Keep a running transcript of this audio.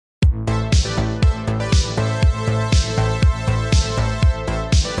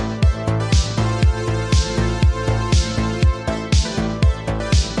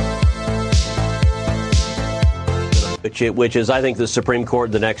which is I think the Supreme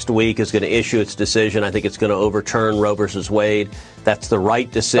Court the next week is going to issue its decision. I think it's going to overturn Roe versus Wade. That's the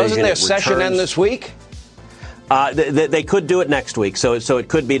right decision. Doesn't their session end this week? They could do it next week. So it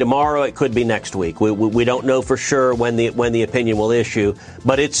could be tomorrow. It could be next week. We don't know for sure when the opinion will issue,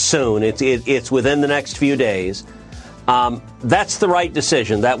 but it's soon. It's within the next few days. That's the right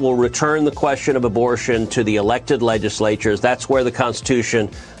decision. That will return the question of abortion to the elected legislatures. That's where the Constitution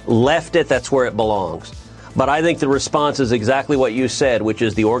left it. That's where it belongs. But I think the response is exactly what you said, which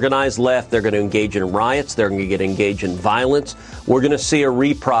is the organized left. They're going to engage in riots. They're going to engage in violence. We're going to see a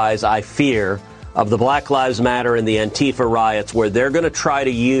reprise, I fear, of the Black Lives Matter and the Antifa riots, where they're going to try to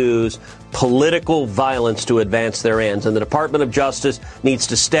use political violence to advance their ends. And the Department of Justice needs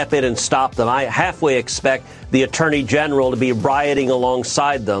to step in and stop them. I halfway expect the Attorney General to be rioting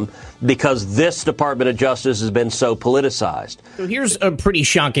alongside them because this Department of Justice has been so politicized. So here's a pretty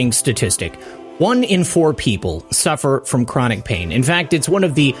shocking statistic. 1 in 4 people suffer from chronic pain. In fact, it's one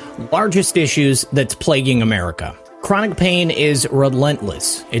of the largest issues that's plaguing America. Chronic pain is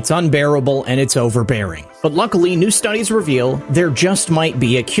relentless, it's unbearable, and it's overbearing. But luckily, new studies reveal there just might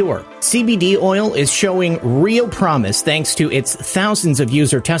be a cure. CBD oil is showing real promise thanks to its thousands of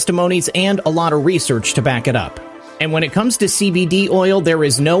user testimonies and a lot of research to back it up. And when it comes to CBD oil, there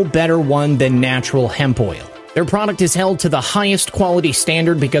is no better one than natural hemp oil. Their product is held to the highest quality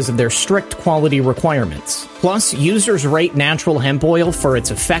standard because of their strict quality requirements. Plus, users rate natural hemp oil for its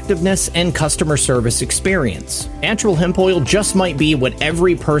effectiveness and customer service experience. Natural hemp oil just might be what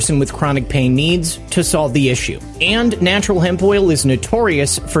every person with chronic pain needs to solve the issue. And natural hemp oil is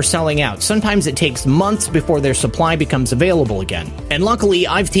notorious for selling out. Sometimes it takes months before their supply becomes available again. And luckily,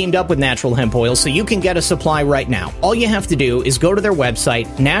 I've teamed up with Natural Hemp Oil so you can get a supply right now. All you have to do is go to their website,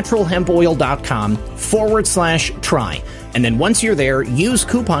 naturalhempoil.com/try. And then once you're there, use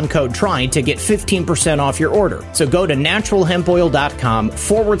coupon code TRY to get 15% off your order. So go to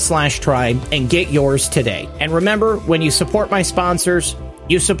naturalhempoil.com/try and get yours today. And remember, when you support my sponsors,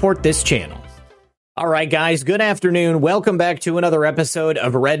 you support this channel. All right, guys, good afternoon. Welcome back to another episode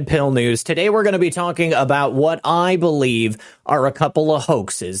of Red Pill News. Today, we're going to be talking about what I believe are a couple of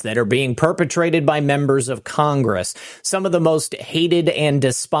hoaxes that are being perpetrated by members of Congress, some of the most hated and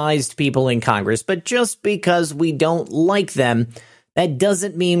despised people in Congress. But just because we don't like them, that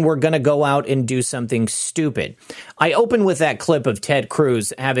doesn't mean we're going to go out and do something stupid. I open with that clip of Ted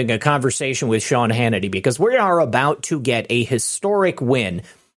Cruz having a conversation with Sean Hannity because we are about to get a historic win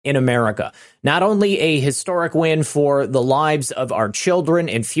in America. Not only a historic win for the lives of our children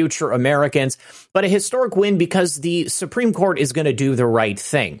and future Americans, but a historic win because the Supreme Court is going to do the right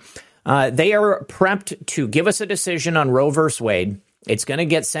thing. They are prepped to give us a decision on Roe versus Wade. It's going to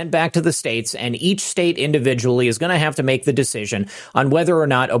get sent back to the states, and each state individually is going to have to make the decision on whether or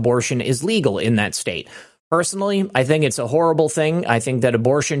not abortion is legal in that state. Personally, I think it's a horrible thing. I think that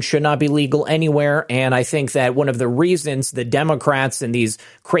abortion should not be legal anywhere, and I think that one of the reasons the Democrats and these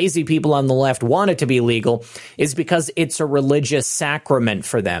crazy people on the left want it to be legal is because it's a religious sacrament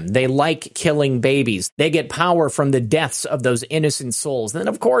for them. They like killing babies. They get power from the deaths of those innocent souls. And then,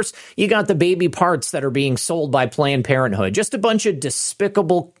 of course, you got the baby parts that are being sold by Planned Parenthood. Just a bunch of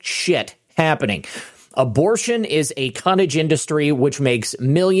despicable shit happening. Abortion is a cottage industry which makes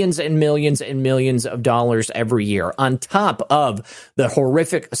millions and millions and millions of dollars every year, on top of the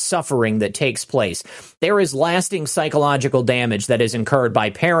horrific suffering that takes place. There is lasting psychological damage that is incurred by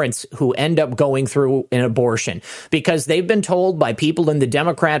parents who end up going through an abortion because they've been told by people in the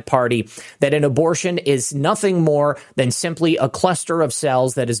Democrat Party that an abortion is nothing more than simply a cluster of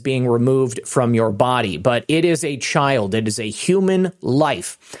cells that is being removed from your body. But it is a child. It is a human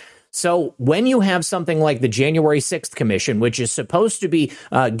life. So when you have something like the January 6th Commission, which is supposed to be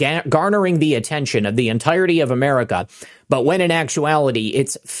garnering the attention of the entirety of America, but when in actuality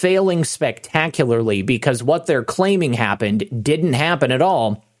it's failing spectacularly because what they're claiming happened didn't happen at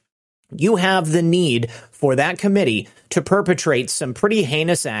all, you have the need for that committee to perpetrate some pretty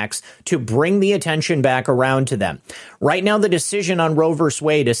heinous acts to bring the attention back around to them. Right now, the decision on Roe v.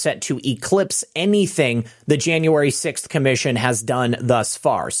 Wade is set to eclipse anything the January 6th Commission has done thus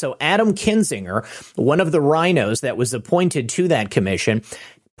far. So Adam Kinzinger, one of the rhinos that was appointed to that commission,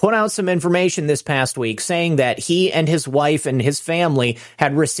 put out some information this past week saying that he and his wife and his family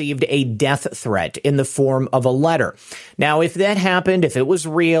had received a death threat in the form of a letter. Now, if that happened, if it was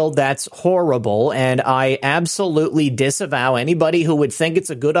real, that's horrible, and I absolutely disavow anybody who would think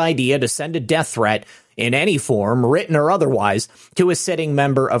it's a good idea to send a death threat in any form, written or otherwise, to a sitting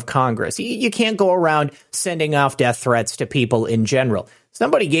member of Congress. You can't go around sending off death threats to people in general.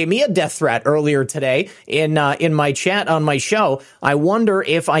 Somebody gave me a death threat earlier today in my chat on my show. I wonder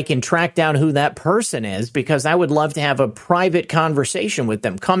if I can track down who that person is, because I would love to have a private conversation with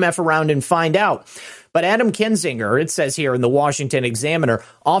them. Come F around and find out. But Adam Kinzinger, it says here in the Washington Examiner,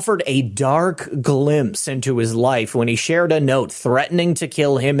 offered a dark glimpse into his life when he shared a note threatening to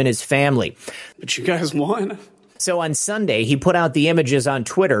kill him and his family. But you guys won. So on Sunday, he put out the images on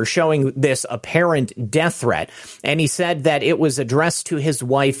Twitter showing this apparent death threat, and he said that it was addressed to his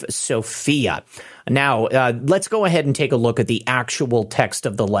wife, Sophia. Now, let's go ahead and take a look at the actual text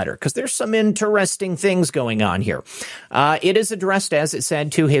of the letter, because there's some interesting things going on here. It is addressed, as it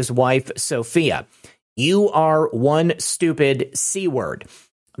said, to his wife, Sophia. You are one stupid C word.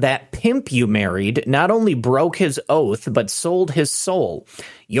 That pimp you married not only broke his oath, but sold his soul.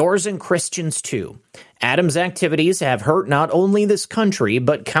 Yours and Christians, too. Adam's activities have hurt not only this country,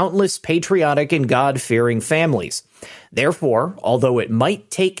 but countless patriotic and God-fearing families. Therefore, although it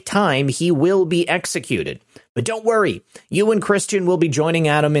might take time, he will be executed. But don't worry, you and Christian will be joining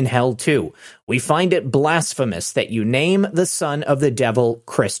Adam in hell, too. We find it blasphemous that you name the son of the devil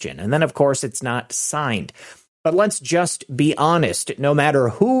Christian. And then, of course, it's not signed. But let's just be honest. No matter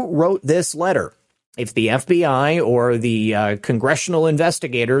who wrote this letter, if the FBI or the congressional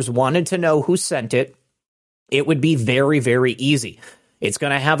investigators wanted to know who sent it, it would be very, very easy. It's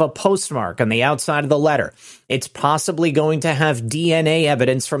going to have a postmark on the outside of the letter. It's possibly going to have DNA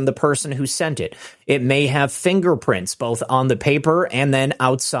evidence from the person who sent it. It may have fingerprints both on the paper and then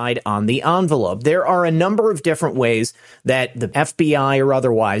outside on the envelope. There are a number of different ways that the FBI or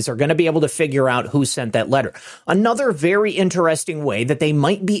otherwise are going to be able to figure out who sent that letter. Another very interesting way that they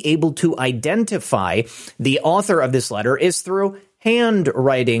might be able to identify the author of this letter is through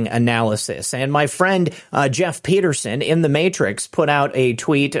handwriting analysis. And my friend Jeff Peterson in The Matrix put out a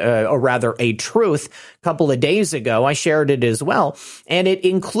tweet, or rather a truth, a couple of days ago. I shared it as well. And it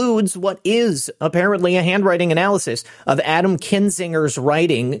includes what is apparently a handwriting analysis of Adam Kinzinger's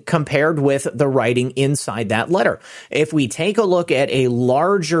writing compared with the writing inside that letter. If we take a look at a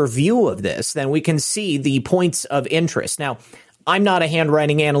larger view of this, then we can see the points of interest. Now, I'm not a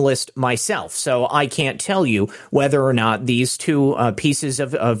handwriting analyst myself, so I can't tell you whether or not these two pieces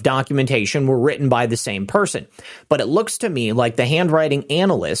of documentation were written by the same person. But it looks to me like the handwriting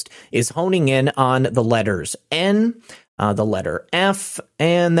analyst is honing in on the letters N, the letter F,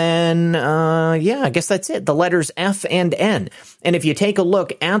 and then, I guess that's it, the letters F and N. And if you take a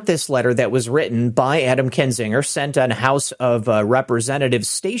look at this letter that was written by Adam Kinzinger, sent on House of Representatives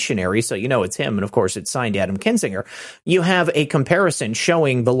stationery, so you know it's him, and of course it's signed Adam Kinzinger, you have a comparison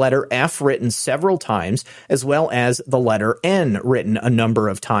showing the letter F written several times, as well as the letter N written a number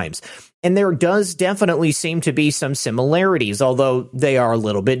of times. And there does definitely seem to be some similarities, although they are a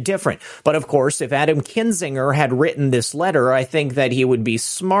little bit different. But of course, if Adam Kinzinger had written this letter, I think that he would be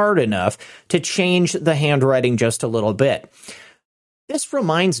smart enough to change the handwriting just a little bit. This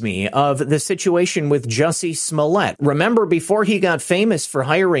reminds me of the situation with Jussie Smollett. Remember, before he got famous for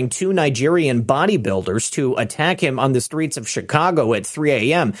hiring two Nigerian bodybuilders to attack him on the streets of Chicago at 3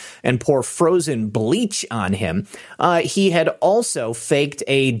 a.m. and pour frozen bleach on him, he had also faked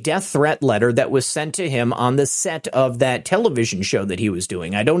a death threat letter that was sent to him on the set of that television show that he was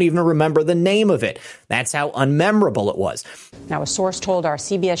doing. I don't even remember the name of it. That's how unmemorable it was. Now, a source told our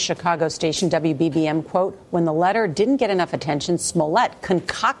CBS Chicago station WBBM, quote, when the letter didn't get enough attention, Smollett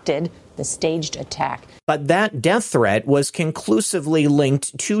concocted the staged attack. But that death threat was conclusively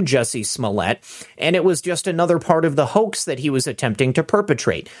linked to Jussie Smollett, and it was just another part of the hoax that he was attempting to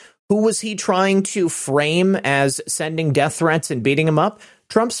perpetrate. Who was he trying to frame as sending death threats and beating him up?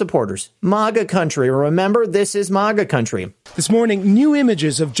 Trump supporters. MAGA country. Remember, this is MAGA country. This morning, new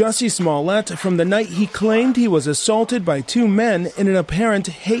images of Jussie Smollett from the night he claimed he was assaulted by two men in an apparent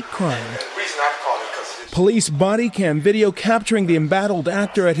hate crime. Police body cam video capturing the embattled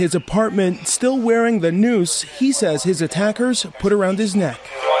actor at his apartment, still wearing the noose he says his attackers put around his neck.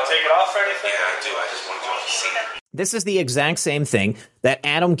 You want to take it off or anything? Yeah, I do. I just want to see it. This is the exact same thing that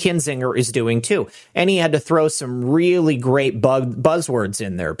Adam Kinzinger is doing too. And he had to throw some really great buzzwords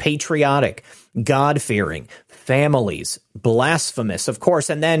in there. Patriotic, God-fearing, families, blasphemous, of course,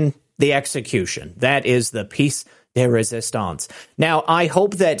 and then the execution. That is the piece de resistance. Now, I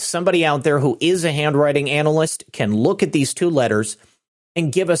hope that somebody out there who is a handwriting analyst can look at these two letters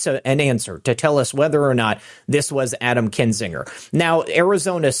and give us an answer to tell us whether or not this was Adam Kinzinger. Now,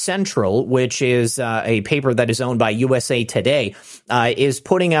 Arizona Central, which is a paper that is owned by USA Today, is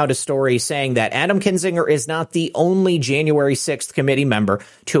putting out a story saying that Adam Kinzinger is not the only January 6th committee member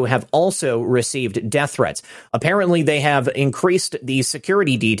to have also received death threats. Apparently, they have increased the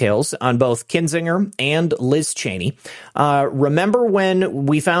security details on both Kinzinger and Liz Cheney. Remember when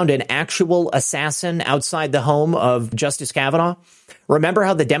we found an actual assassin outside the home of Justice Kavanaugh? Remember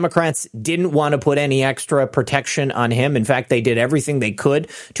how the Democrats didn't want to put any extra protection on him? In fact, they did everything they could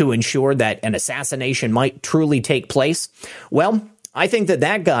to ensure that an assassination might truly take place. Well, I think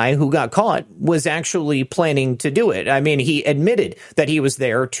that guy who got caught was actually planning to do it. I mean, he admitted that he was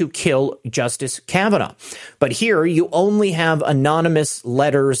there to kill Justice Kavanaugh. But here you only have anonymous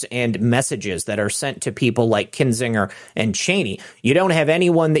letters and messages that are sent to people like Kinzinger and Cheney. You don't have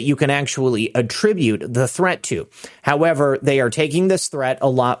anyone that you can actually attribute the threat to. However, they are taking this threat a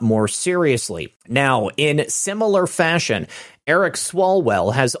lot more seriously. Now, in similar fashion, Eric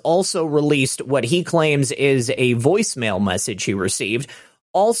Swalwell has also released what he claims is a voicemail message he received,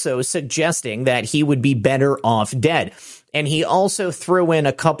 also suggesting that he would be better off dead. And he also threw in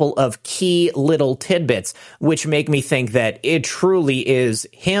a couple of key little tidbits, which make me think that it truly is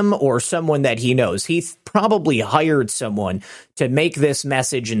him or someone that he knows. He probably hired someone to make this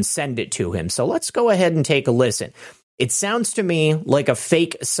message and send it to him. So let's go ahead and take a listen. It sounds to me like a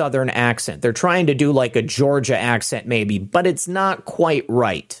fake Southern accent. They're trying to do like a Georgia accent maybe, but it's not quite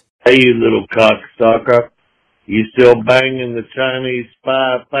right. Hey, you little cocksucker. You still banging the Chinese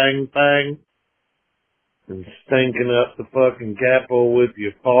spy pang pang? And stinking up the fucking Capitol with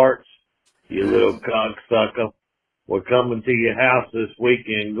your farts? You little cocksucker. We're coming to your house this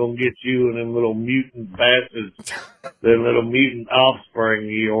weekend. Gonna get you and them little mutant bastards. Them little mutant offspring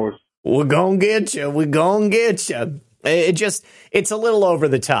of yours. We're gonna get you. We're gonna get you. It's a little over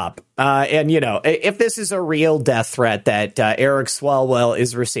the top. And, you know, if this is a real death threat that Eric Swalwell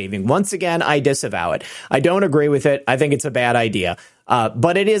is receiving, once again, I disavow it. I don't agree with it. I think it's a bad idea.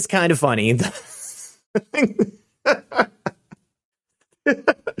 But it is kind of funny.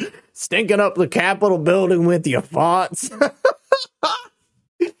 Stinking up the Capitol building with your farts.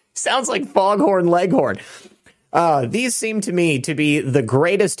 Sounds like Foghorn Leghorn. These seem to me to be the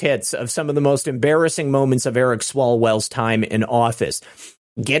greatest hits of some of the most embarrassing moments of Eric Swalwell's time in office.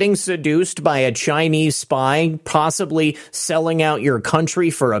 Getting seduced by a Chinese spy, possibly selling out your country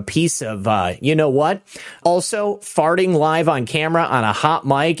for a piece of, you know what? Also, farting live on camera on a hot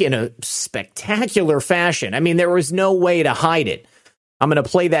mic in a spectacular fashion. I mean, there was no way to hide it. I'm going to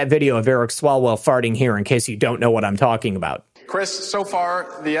play that video of Eric Swalwell farting here in case you don't know what I'm talking about. Chris, so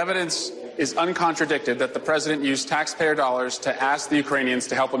far, the evidence is uncontradicted that the president used taxpayer dollars to ask the Ukrainians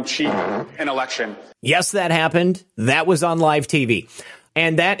to help him cheat an election. Yes, that happened. That was on live TV.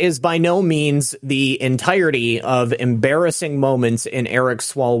 And that is by no means the entirety of embarrassing moments in Eric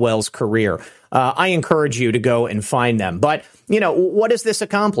Swalwell's career. I encourage you to go and find them. But, you know, what does this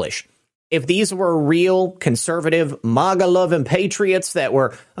accomplish? If these were real conservative, MAGA-loving patriots that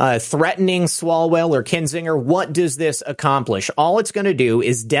were threatening Swalwell or Kinzinger, what does this accomplish? All it's going to do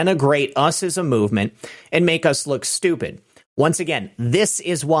is denigrate us as a movement and make us look stupid. Once again, this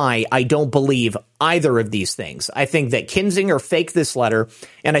is why I don't believe either of these things. I think that Kinzinger faked this letter,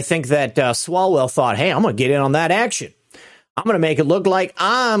 and I think that Swalwell thought, hey, I'm going to get in on that action. I'm going to make it look like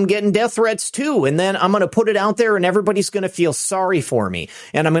I'm getting death threats too, and then I'm going to put it out there and everybody's going to feel sorry for me,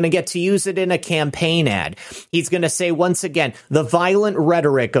 and I'm going to get to use it in a campaign ad. He's going to say once again, the violent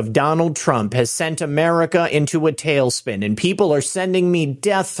rhetoric of Donald Trump has sent America into a tailspin, and people are sending me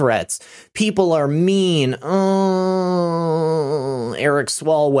death threats. People are mean. Eric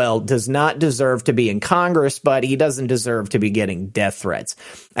Swalwell does not deserve to be in Congress, but he doesn't deserve to be getting death threats.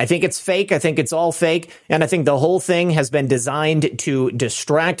 I think it's fake. I think it's all fake, and I think the whole thing has been designed to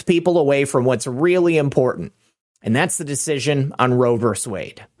distract people away from what's really important, and that's the decision on Roe v.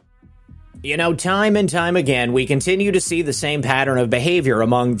 Wade. You know, time and time again, we continue to see the same pattern of behavior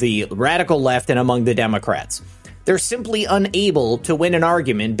among the radical left and among the Democrats. They're simply unable to win an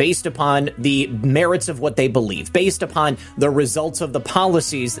argument based upon the merits of what they believe, based upon the results of the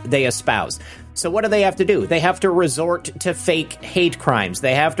policies they espouse. So what do they have to do? They have to resort to fake hate crimes.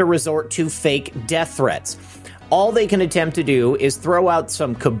 They have to resort to fake death threats. All they can attempt to do is throw out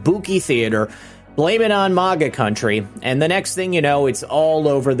some kabuki theater, blame it on MAGA country, and the next thing you know, it's all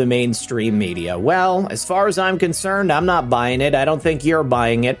over the mainstream media. Well, as far as I'm concerned, I'm not buying it. I don't think you're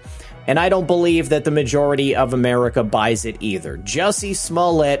buying it. And I don't believe that the majority of America buys it either. Jussie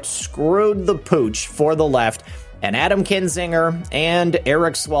Smollett screwed the pooch for the left, and Adam Kinzinger and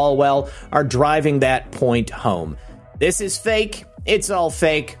Eric Swalwell are driving that point home. This is fake. It's all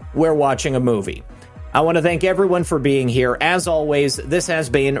fake. We're watching a movie. I want to thank everyone for being here. As always, this has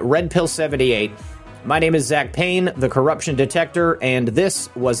been Red Pill 78. My name is Zach Payne, the corruption detector, and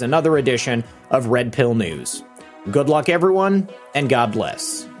this was another edition of Red Pill News. Good luck, everyone, and God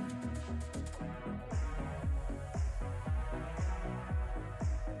bless.